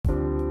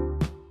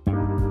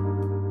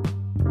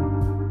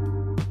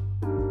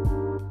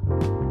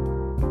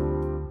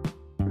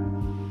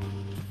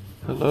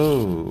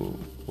Hello,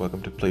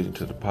 welcome to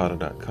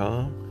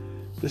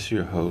pleasingtothepotter.com. This is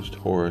your host,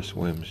 Horace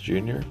Wims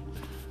Jr.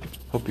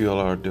 Hope you all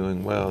are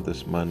doing well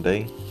this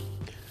Monday.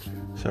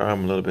 Sorry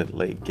I'm a little bit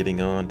late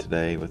getting on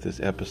today with this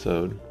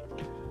episode.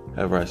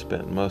 However, I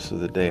spent most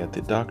of the day at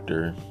the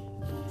doctor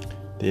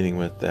dealing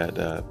with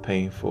that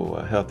painful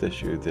health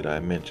issue that I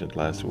mentioned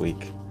last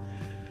week.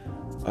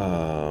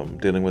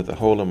 Dealing with a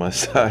hole in my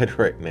side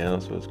right now,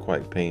 so it's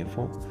quite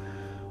painful.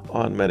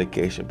 On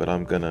medication, but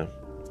I'm gonna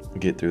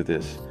get through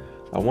this.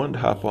 I wanted to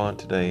hop on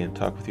today and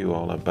talk with you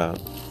all about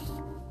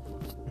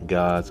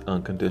God's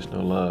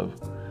unconditional love.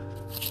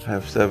 I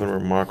have 7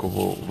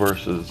 remarkable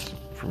verses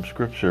from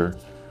Scripture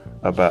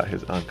about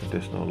His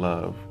unconditional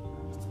love.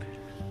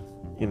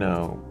 You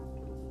know,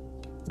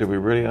 do we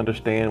really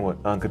understand what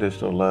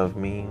unconditional love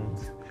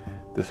means?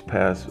 This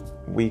past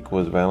week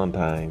was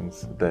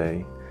Valentine's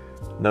Day.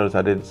 Notice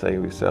I didn't say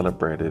we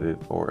celebrated it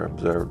or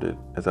observed it.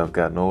 As I've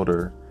gotten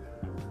older,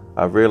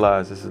 I've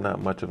realized this is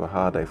not much of a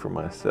holiday for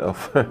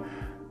myself.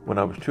 When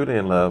I was truly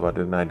in love, I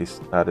did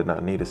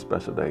not need a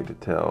special day to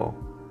tell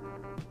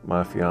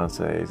my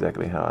fiancée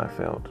exactly how I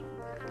felt.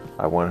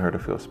 I wanted her to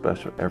feel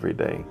special every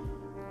day.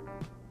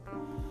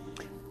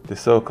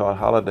 This so-called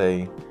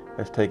holiday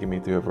has taken me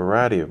through a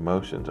variety of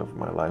emotions over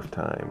my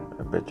lifetime.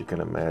 I bet you can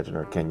imagine,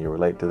 or can you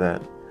relate to that?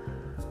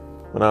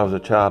 When I was a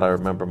child, I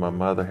remember my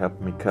mother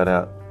helping me cut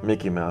out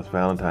Mickey Mouse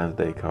Valentine's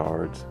Day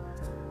cards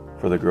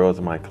for the girls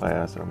in my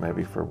class, or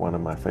maybe for one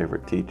of my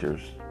favorite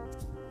teachers.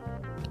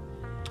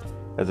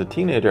 As a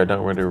teenager, I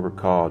don't really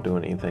recall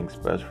doing anything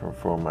special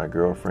for my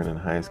girlfriend in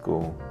high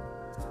school.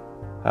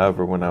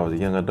 However, when I was a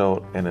young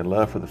adult and in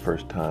love for the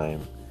first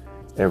time,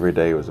 every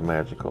day was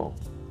magical.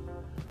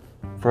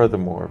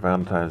 Furthermore,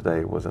 Valentine's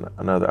Day was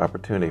another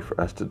opportunity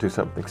for us to do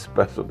something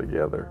special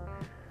together.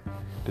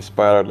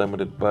 Despite our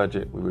limited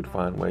budget, we would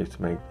find ways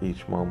to make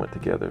each moment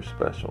together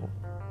special.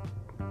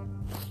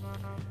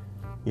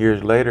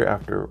 Years later,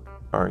 after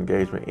our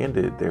engagement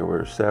ended, there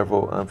were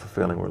several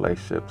unfulfilling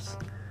relationships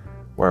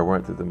where I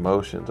went through the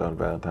motions on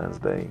Valentine's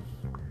Day.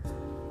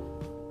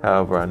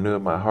 However, I knew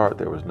in my heart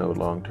there was no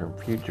long-term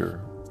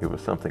future. It was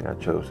something I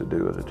chose to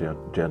do as a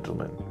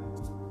gentleman.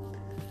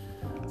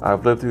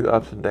 I've lived through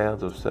ups and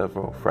downs of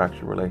several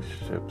fractured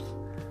relationships.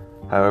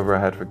 However, I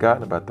had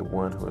forgotten about the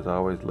one who has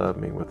always loved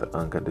me with an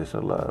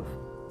unconditional love.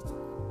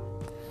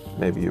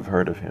 Maybe you've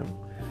heard of him.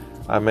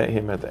 I met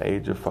him at the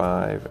age of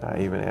 5. I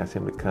even asked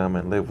him to come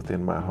and live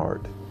within my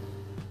heart.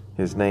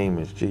 His name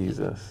is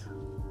Jesus.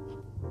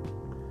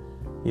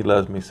 He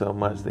loves me so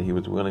much that He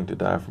was willing to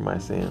die for my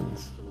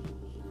sins.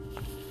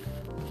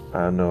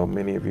 I know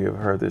many of you have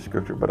heard this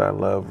scripture, but I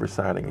love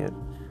reciting it.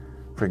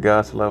 For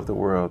God so loved the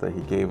world that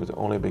He gave His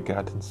only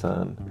begotten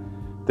Son,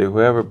 that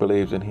whoever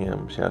believes in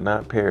Him shall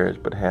not perish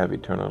but have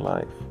eternal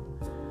life.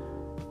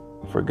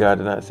 For God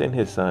did not send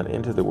His Son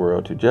into the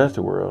world to judge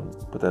the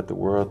world, but that the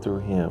world through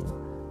Him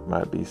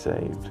might be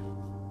saved.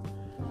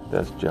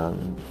 That's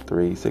John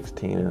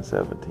 3:16 and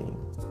 17.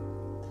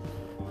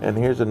 And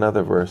here's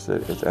another verse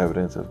that is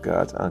evidence of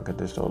God's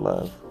unconditional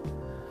love.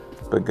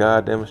 But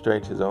God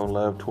demonstrates His own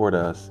love toward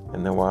us,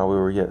 and then while we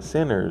were yet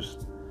sinners,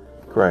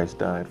 Christ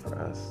died for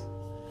us.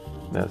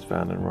 And that's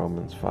found in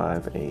Romans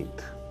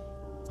 5:8.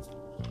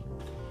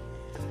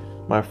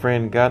 My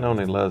friend, God not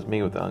only loves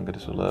me with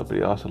unconditional love, but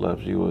He also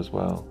loves you as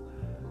well.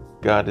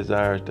 God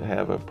desires to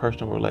have a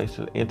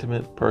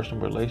intimate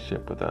personal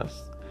relationship with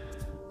us.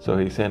 So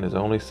He sent His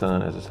only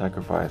Son as a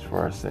sacrifice for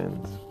our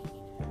sins.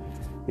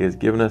 He has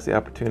given us the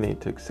opportunity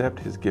to accept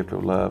His gift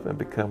of love and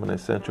become an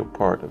essential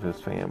part of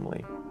His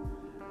family.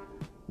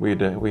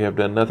 We have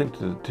done nothing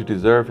to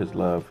deserve His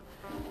love,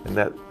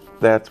 and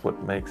that's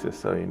what makes us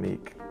so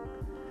unique.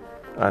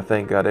 I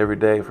thank God every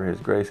day for His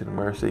grace and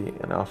mercy,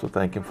 and also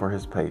thank Him for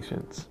His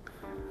patience.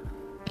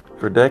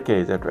 For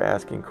decades after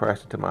asking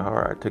Christ into my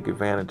heart, I took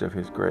advantage of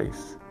His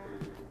grace,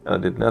 and I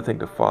did nothing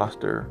to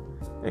foster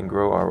and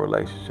grow our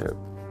relationship.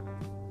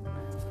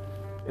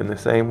 In the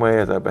same way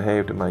as I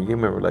behaved in my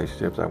human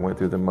relationships, I went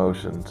through the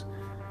motions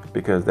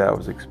because that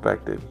was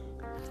expected.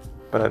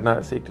 But I did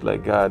not seek to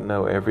let God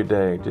know every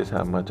day just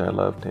how much I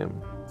loved Him.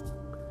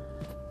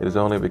 It is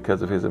only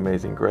because of His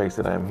amazing grace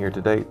that I am here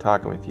today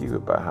talking with you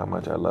about how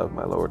much I love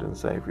my Lord and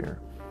Savior.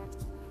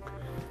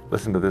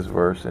 Listen to this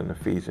verse in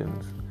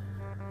Ephesians.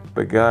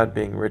 But God,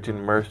 being rich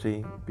in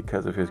mercy,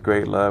 because of His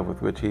great love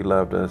with which He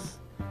loved us,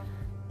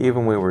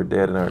 even when we were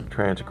dead in our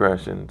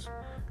transgressions,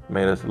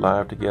 made us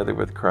alive together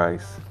with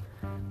Christ.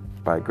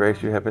 By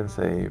grace you have been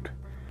saved,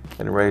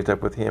 and raised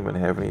up with Him in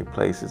heavenly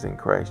places in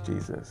Christ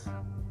Jesus.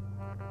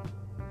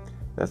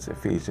 That's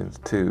Ephesians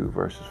 2,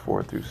 verses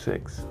 4 through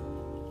 6.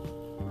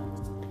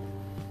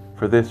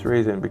 For this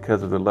reason,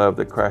 because of the love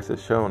that Christ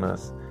has shown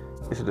us,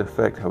 it should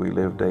affect how we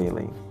live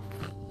daily.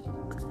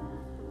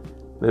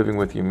 Living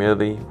with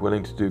humility,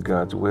 willing to do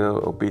God's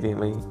will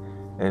obediently,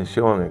 and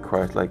showing a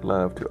Christ-like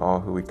love to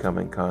all who we come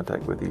in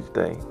contact with each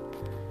day.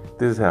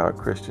 This is how a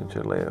Christian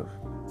should live.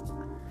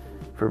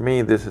 For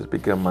me, this has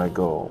become my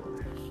goal.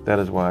 That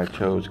is why I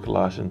chose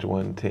Colossians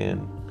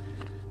 1:10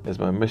 as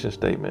my mission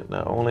statement,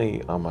 not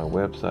only on my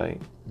website,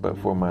 but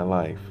for my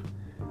life.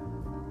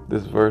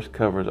 This verse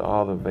covers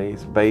all the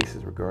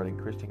bases regarding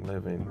Christian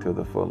living to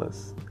the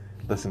fullest.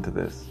 Listen to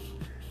this.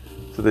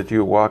 So that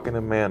you walk in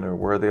a manner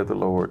worthy of the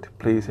Lord, to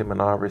please Him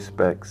in all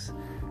respects,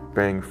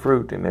 bearing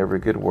fruit in every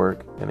good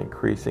work and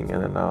increasing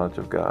in the knowledge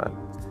of God.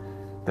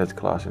 That's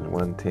Colossians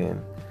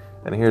 1:10.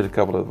 And here's a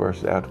couple of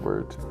verses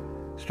afterwards.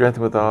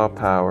 Strengthened with all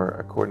power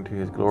according to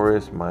His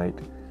glorious might,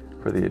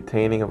 for the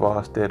attaining of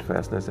all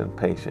steadfastness and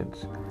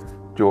patience,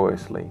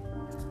 joyously,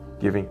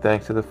 giving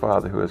thanks to the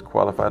Father who has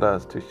qualified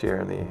us to share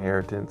in the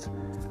inheritance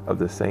of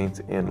the saints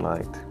in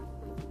light.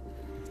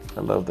 I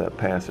love that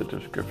passage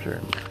of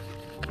Scripture.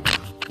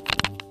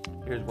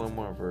 Here's one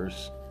more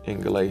verse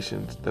in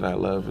Galatians that I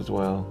love as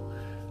well.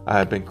 I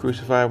have been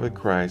crucified with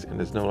Christ,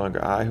 and it is no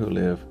longer I who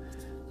live,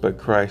 but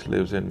Christ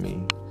lives in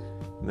me.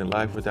 In the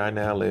life which I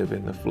now live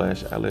in the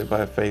flesh, I live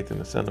by faith in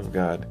the Son of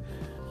God,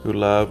 who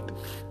loved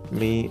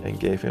me and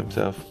gave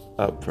Himself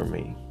up for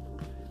me.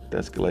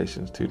 That's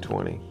Galatians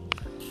 2:20.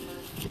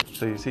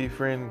 So you see,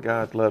 friend,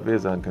 God's love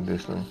is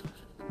unconditional,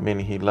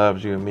 meaning He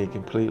loves you and me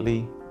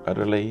completely,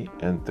 utterly,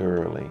 and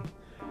thoroughly.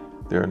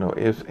 There are no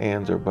ifs,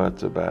 ands, or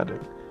buts about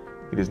it.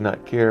 He does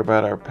not care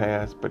about our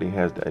past, but He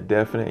has a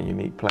definite and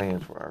unique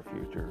plans for our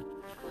future.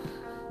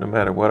 No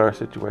matter what our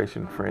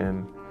situation,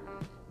 friend,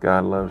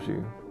 God loves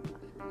you.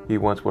 He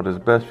wants what is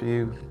best for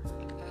you.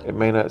 It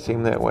may not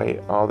seem that way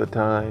all the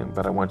time,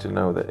 but I want you to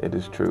know that it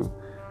is true.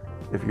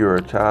 If you are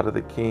a child of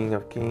the King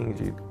of Kings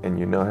and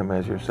you know Him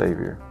as your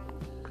Savior,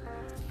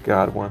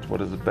 God wants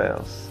what is the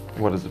best.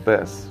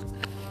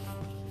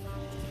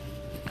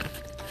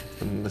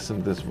 And listen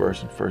to this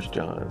verse in 1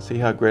 John. See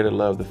how great a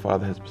love the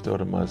Father has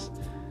bestowed on us,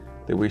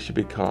 that we should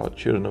be called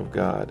children of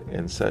God,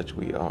 and such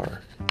we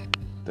are.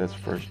 That's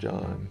 1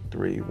 John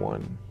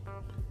 3:1.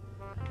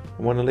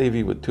 I want to leave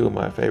you with two of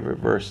my favorite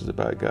verses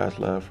about God's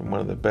love from one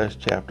of the best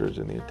chapters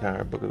in the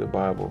entire book of the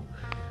Bible,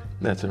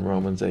 and that's in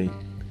Romans 8.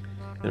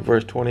 In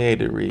verse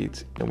 28 it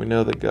reads, "And we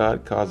know that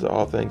God causes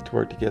all things to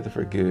work together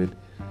for good,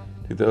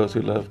 to those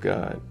who love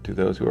God, to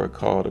those who are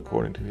called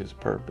according to His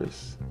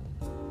purpose."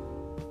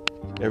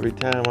 Every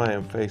time I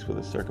am faced with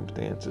the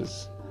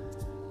circumstances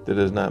that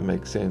does not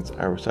make sense,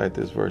 I recite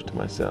this verse to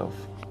myself.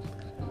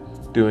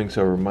 Doing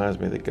so reminds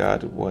me that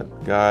God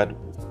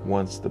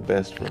wants the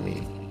best for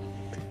me.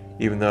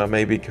 Even though I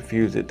may be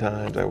confused at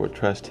times, I will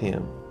trust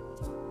Him.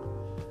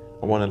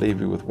 I want to leave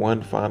you with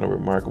one final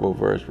remarkable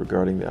verse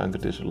regarding the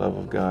unconditional love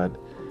of God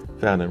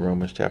found in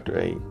Romans chapter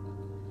 8.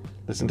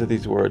 Listen to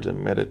these words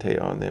and meditate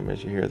on them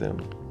as you hear them.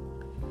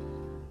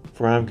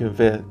 "For I am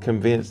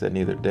convinced that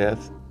neither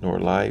death, nor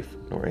life,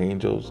 nor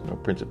angels, nor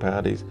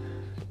principalities,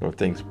 nor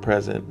things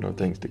present, nor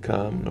things to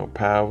come, nor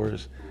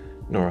powers,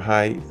 nor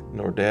height,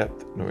 nor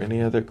depth, nor any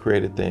other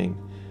created thing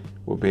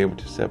will be able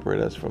to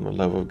separate us from the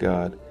love of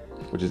God,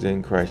 which is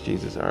in Christ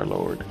Jesus our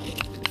Lord."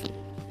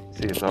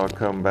 See, it's all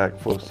come back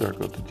full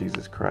circle to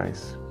Jesus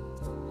Christ.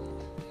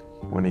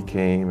 When He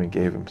came and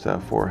gave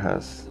Himself for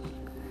us,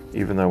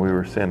 even though we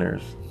were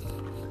sinners.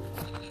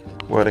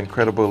 What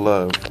incredible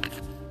love.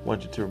 I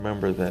want you to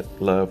remember that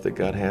love that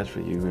God has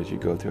for you as you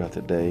go throughout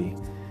the day.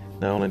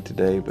 Not only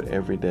today, but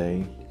every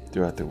day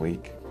throughout the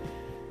week.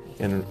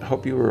 And I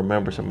hope you will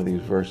remember some of these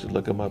verses.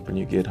 Look them up when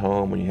you get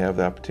home, when you have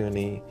the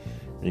opportunity,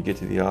 when you get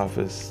to the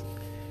office.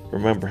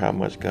 Remember how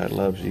much God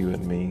loves you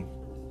and me.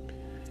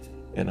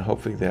 And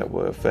hopefully that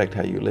will affect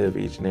how you live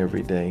each and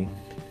every day,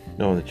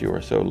 knowing that you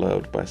are so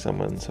loved by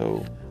someone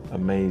so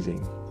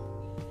amazing.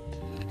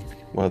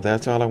 Well,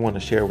 that's all I want to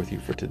share with you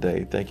for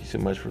today. Thank you so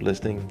much for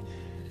listening.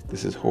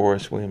 This is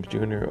Horace Williams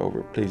Jr.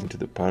 over at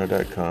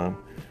PleasingToThePotter.com.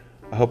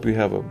 I hope you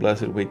have a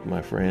blessed week,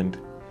 my friend.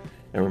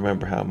 And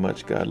remember how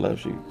much God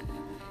loves you.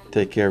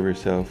 Take care of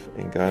yourself,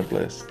 and God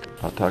bless.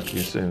 I'll talk to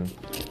you soon.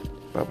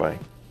 Bye-bye.